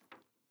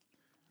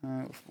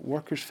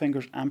 Workers'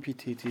 fingers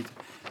amputated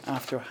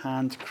after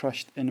hand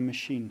crushed in a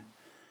machine.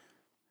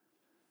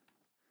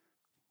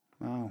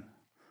 Wow.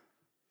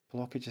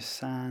 Blockage of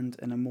sand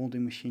in a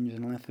moulding machine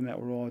using a length of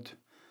metal rod.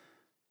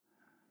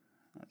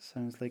 That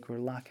sounds like we're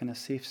lacking a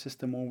safe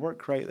system on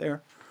work right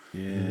there.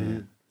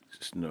 Yeah.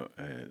 It's not.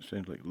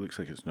 Looks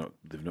like it's not.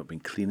 They've not been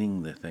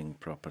cleaning the thing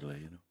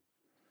properly.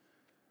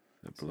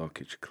 The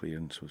blockage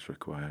clearance was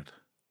required.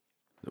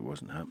 That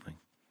wasn't happening.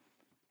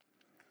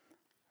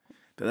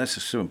 But that's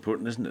just so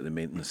important, isn't it? The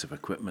maintenance of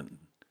equipment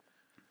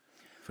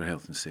for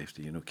health and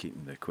safety.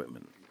 Keeping the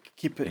equipment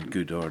in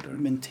good order,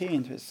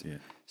 maintained.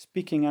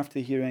 Speaking after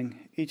the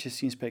hearing,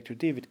 HSC Inspector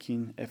David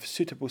Keane, if a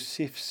suitable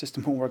safe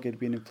system of work had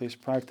been in place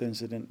prior to the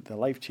incident, the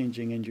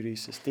life-changing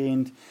injuries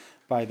sustained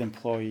by the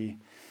employee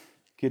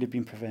could have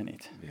been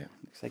prevented. Yeah.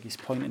 Looks like he's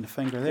pointing the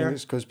finger there.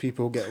 It's because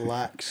people get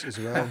lax as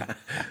well.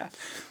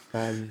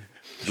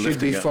 Should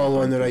be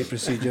following the right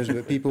procedures,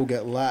 but people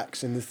get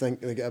lax and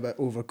they get a bit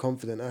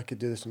overconfident. I could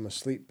do this in my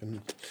sleep,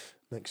 and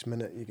next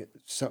minute you get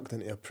sucked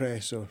into a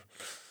press or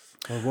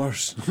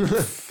worse.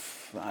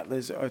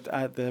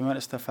 The amount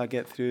of stuff I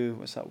get through,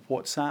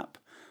 WhatsApp,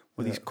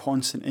 with these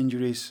constant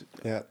injuries.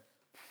 Yeah.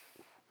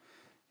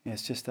 Yeah,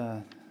 it's just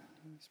I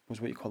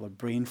suppose what you call a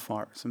brain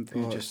fart.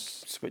 Something you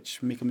just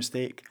make a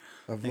mistake.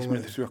 Next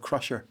minute through a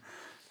crusher.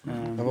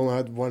 I've only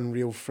had one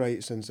real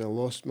fright since I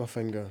lost my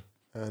finger,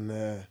 and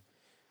I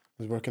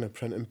was working a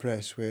printing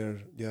press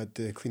where you had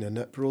to clean a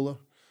nip roller,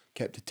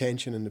 kept the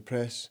tension in the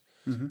press.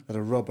 Had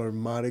a rubber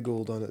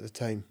marigold on at the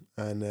time,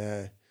 and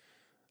I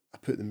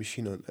put the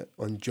machine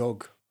on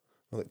jog.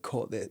 Well, it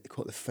caught the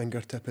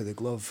fingertip of the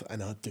glove,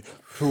 and I had to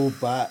pull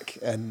back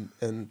and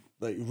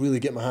like really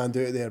get my hand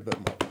out of there, but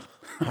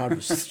my heart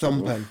was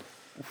thumping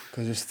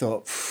because I just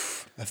thought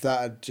if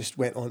that had just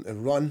went on to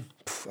run,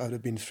 I would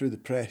have been through the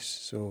press.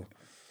 So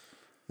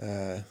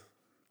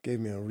gave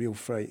me a real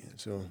fright.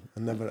 So I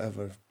never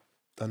ever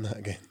done that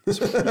again.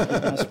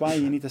 That's why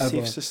you need a safe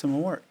Ever. system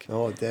of work.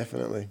 Oh,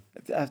 definitely.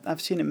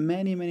 I've seen it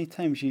many, many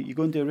times. You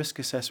go and do a risk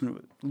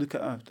assessment, look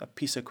at a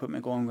piece of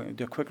equipment, go and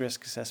do a quick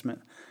risk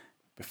assessment.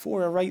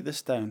 Before I write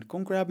this down, go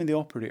and grab me the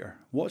operator.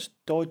 What's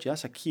dodgy?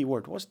 That's a key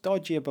word. What's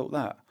dodgy about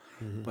that?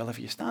 Well, if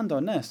you stand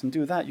on this and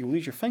do that, you'll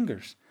lose your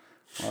fingers.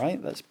 All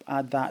right, let's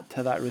add that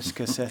to that risk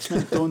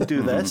assessment. Don't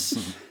do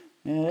this.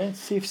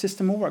 Safe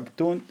system of work.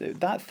 Don't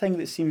that thing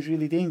that seems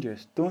really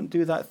dangerous. Don't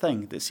do that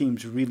thing that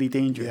seems really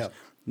dangerous. Yep.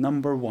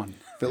 Number one.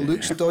 If it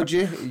looks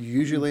dodgy, it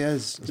usually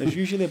is. There's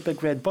usually a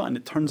big red button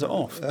that turns it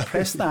off.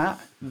 Press that,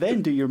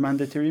 then do your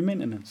mandatory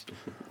maintenance.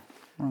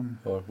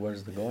 Or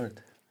where's the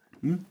guard?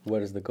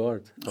 Where is the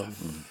guard on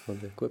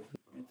the equipment?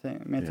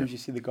 Many times you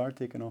see the guard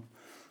taken off.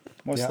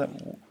 What's Yeah. that?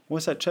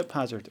 What's that trip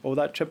hazard? Oh,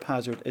 that trip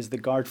hazard is the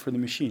guard for the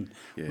machine.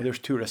 Yeah. Well, there's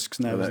two risks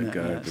now, Well, isn't that it?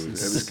 guard Yeah,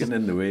 was, it was getting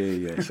in the way,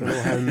 yes. I don't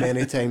know how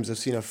many times I've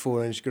seen a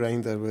 4-inch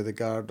grinder with a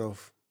guard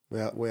off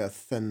with a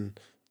thin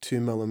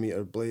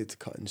 2mm blade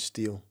cutting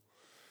steel.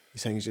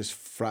 These things just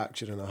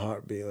fracture in a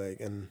heartbeat, like,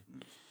 and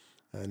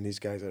these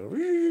guys are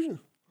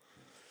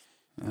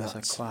That's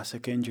nuts. a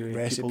classic injury.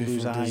 Recipe People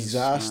lose for eyes.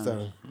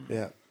 disaster.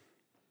 Yeah.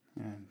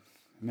 Yeah.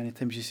 Many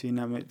times you see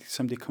now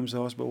somebody comes to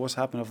the hospital, what's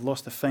happened? I've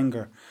lost a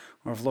finger,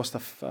 or I've lost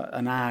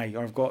an eye,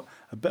 or I've got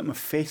a bit of my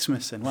face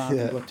missing. Well,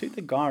 Yeah. I took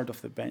the guard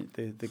off the bench,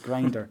 the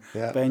grinder,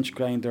 Yeah. bench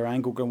grinder,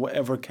 angle grinder,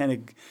 whatever kind of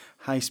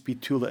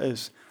high-speed tool it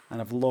is, and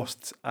I've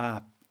lost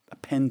a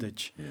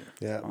appendage. Yeah.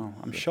 Yeah. Oh,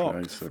 I'm Surprise,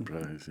 shocked.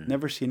 surprise. Yeah.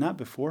 Never seen that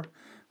before.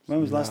 When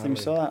was the last time you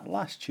saw that?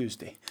 Last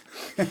Tuesday.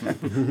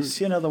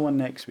 See another one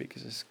next week.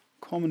 It's as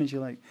common as you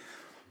like.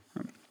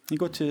 You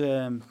go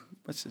to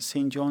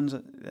St John's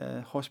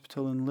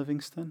Hospital in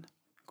Livingston.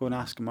 Go and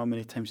ask him how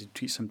many times he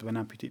treats somebody with an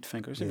amputated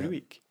finger. It's every Yeah.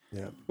 week.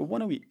 Yeah. But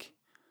 1 a week,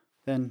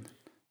 then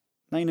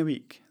 9 a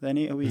week, then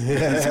 8 a week.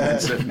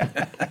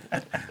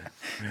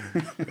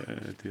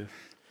 Dear.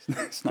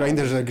 It's not-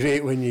 Grinders are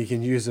great when you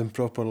can use them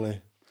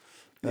properly.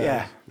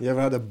 Yeah. You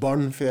ever had a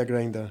burn for a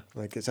grinder?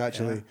 Like, it's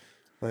actually,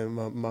 like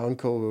my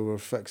uncle, we were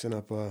fixing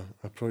up a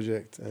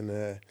project, and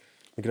the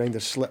grinder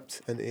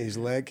slipped into his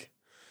leg,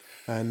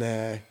 and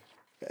it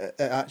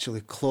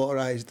actually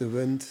cauterized the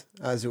wound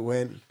as it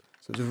went.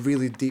 So it was a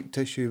really deep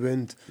tissue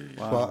wound,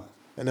 Wow.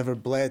 but it never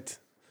bled.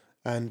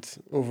 And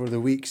over the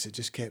weeks, it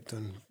just kept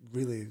on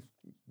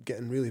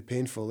getting really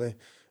painful. And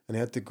he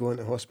had to go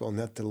into hospital and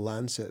they had to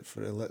lance it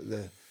for let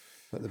the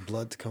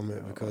blood come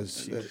out,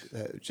 because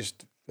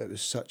it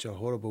was such a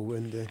horrible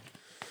wound.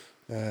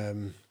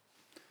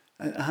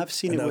 I have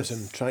seen And it that was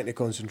him with trying to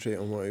concentrate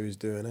on what he was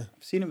doing. I've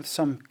seen it with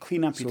some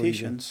clean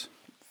amputations.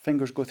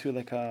 Fingers go through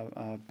like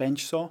a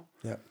bench saw,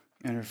 Yeah.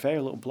 and there's very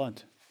little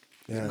blood.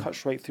 Yeah. It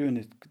cuts right through,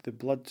 and the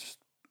blood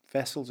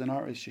vessels and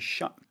arteries just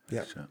shut.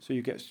 Yeah. So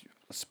you get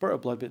a spurt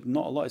of blood, but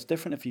not a lot. It's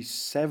different if you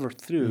sever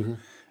through,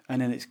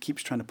 and then it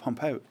keeps trying to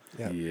pump out.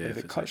 Yeah. Yeah, If if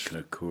it it's cuts- a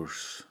kind of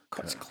coarse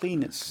Cuts cut.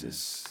 clean. It's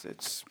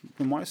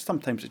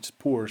sometimes it just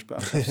pours, but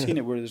I've seen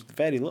it where there's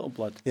very little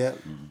blood. Yeah.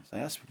 It's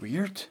like, that's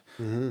weird.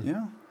 Mm-hmm.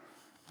 Yeah.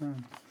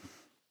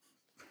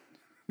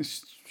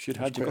 Should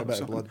have you Quite a got bit of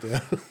some. blood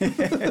there.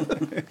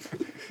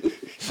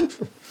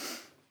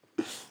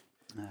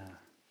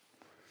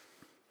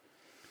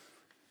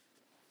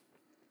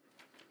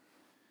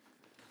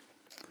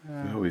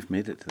 Well, we've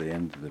made it to the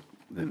end of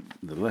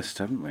the list,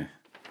 haven't we?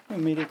 We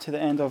made it to the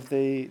end of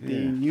the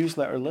Yeah.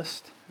 newsletter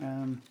list.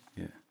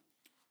 Yeah.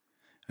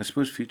 I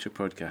suppose future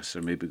podcasts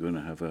are maybe going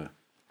to have a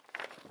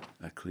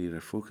clearer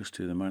focus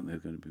to them, aren't they? They're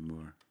going to be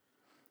more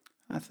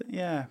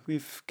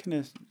We've kind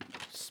of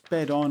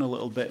sped on a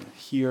little bit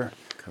here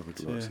covered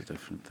To- lots of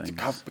different to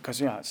things.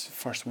 because it's the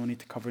first one we need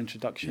to cover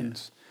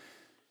introductions.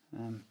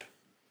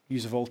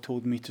 Yous have all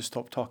told me to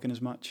stop talking as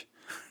much,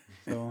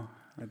 so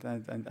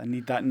I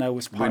need that now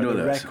as We part know of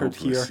the that's record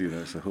here. hopeless.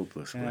 That's a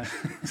hopeless Yeah.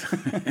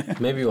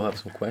 list. Maybe we'll have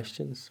some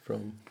questions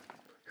from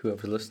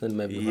whoever's listening.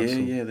 Maybe we'll have Yeah,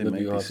 some, yeah, they maybe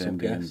might we'll be have some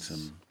sending in guests.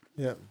 some.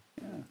 Yeah.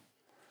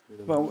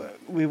 Well,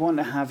 we want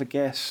to have a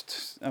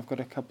guest. I've got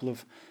a couple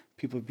of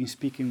people I've been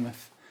speaking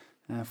with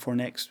for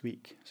next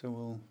week.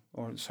 So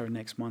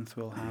next month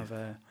we'll have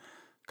a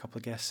couple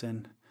of guests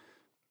in,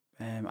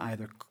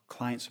 either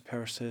clients of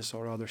Persis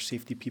or other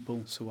safety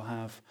people. So we'll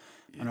have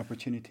an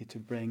opportunity to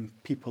bring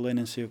people in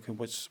and say, okay,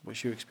 what's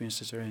your experience?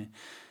 Is there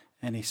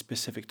any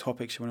specific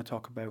topics you want to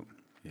talk about?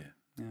 Yeah.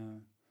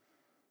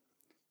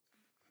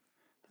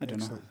 I don't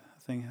know. Excellent.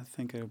 I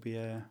think it'll be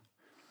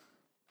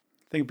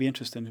it'll be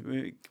interesting.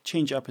 We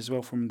change it up as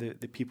well from the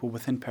people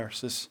within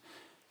Persis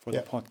for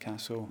Yeah. the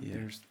podcast. So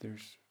Yeah.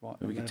 there's what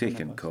We could 11 take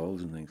of in us.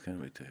 calls and things, can't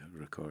we, to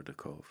record a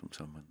call from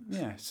someone?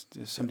 Yeah,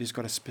 if somebody's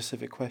got a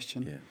specific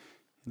question. Yeah.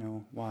 You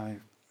know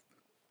why.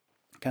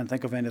 I can't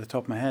think of any at the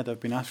top of my head. I've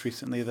been asked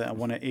recently that I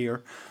want to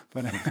air,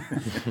 but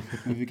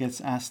if it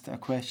gets asked a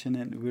question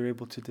and we're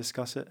able to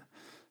discuss it,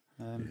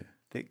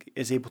 that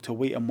is able to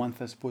wait a month.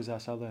 I suppose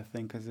that's the other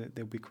thing, because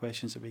there'll be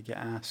questions that we get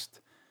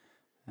asked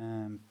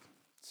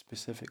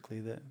specifically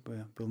that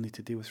we'll need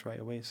to deal with right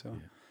away. So,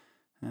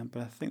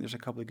 but I think there's a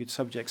couple of good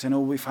subjects. I know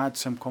we've had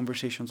some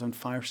conversations on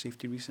fire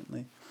safety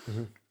recently,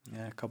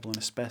 Yeah, a couple in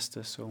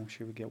asbestos, so I'm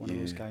sure we get one of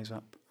those Yeah. guys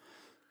up.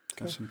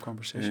 Have some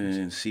conversations.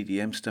 And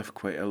CDM stuff,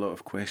 quite a lot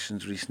of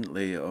questions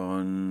recently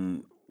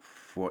on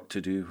what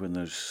to do when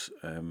there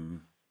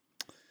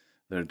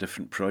are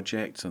different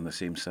projects on the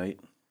same site.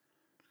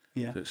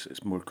 Yeah. So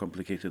it's more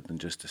complicated than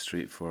just a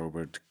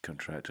straightforward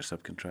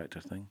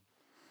contractor-subcontractor thing.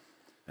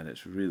 And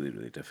it's really,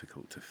 really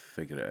difficult to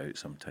figure it out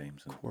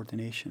sometimes.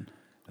 Coordination.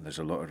 And there's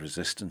a lot of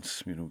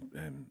resistance,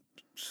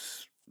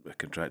 a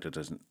contractor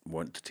doesn't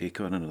want to take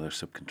on another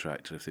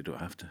subcontractor if they don't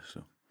have to.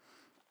 So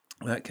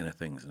that kind of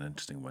thing is an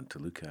interesting one to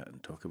look at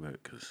and talk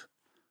about, because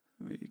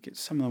You get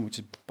some of them which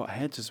is butt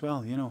heads as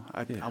well, you know.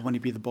 I want to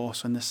be the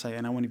boss on this site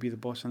and I want to be the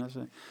boss on that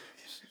site.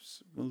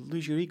 Well,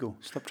 lose your ego.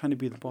 Stop trying to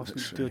be the boss and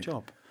just do a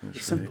job.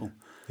 It's simple.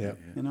 Yeah.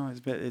 You know,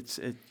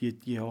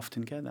 you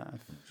often get that.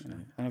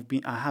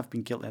 And I have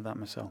been guilty of that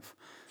myself.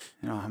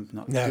 You know, I'm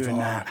not doing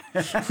that. I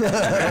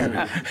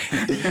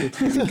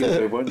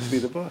want to be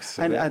the boss.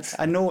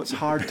 I know it's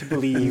hard to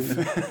believe,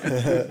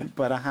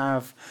 but I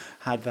have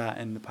had that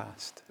in the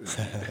past.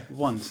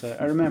 Once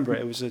I remember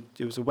it was a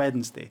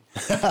Wednesday.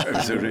 It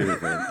was a real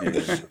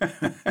event. Yeah.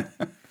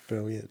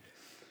 Brilliant.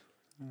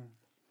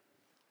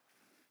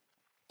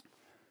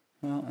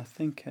 Well, I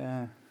think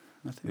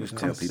Just we've tell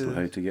come people to-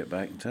 how to get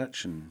back in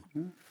touch and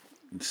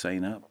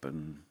sign up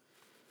and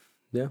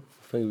Yeah,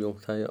 I think we'll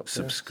tie up there,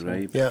 so-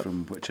 subscribe Yeah.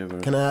 from whichever.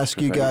 Can I ask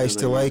you provider guys to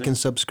they're like using. and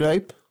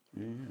subscribe?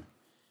 Yeah.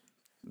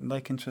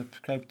 like and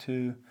subscribe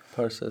to,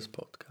 Persis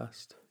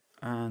podcast.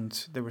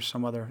 and there was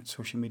some other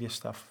social media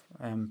stuff.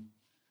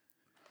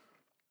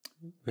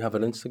 We have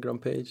an Instagram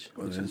page,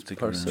 Well, which the is Instagram.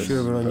 Persis.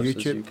 Sure, we're on Persis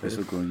YouTube. UK. This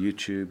will go on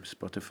YouTube,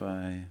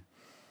 Spotify, a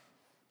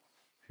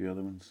few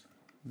other ones.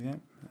 Yeah,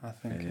 I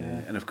think.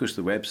 And of course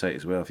the website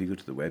as well. If you go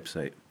to the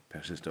website,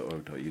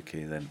 persis.org.uk,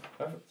 then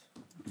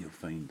you'll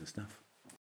find the stuff.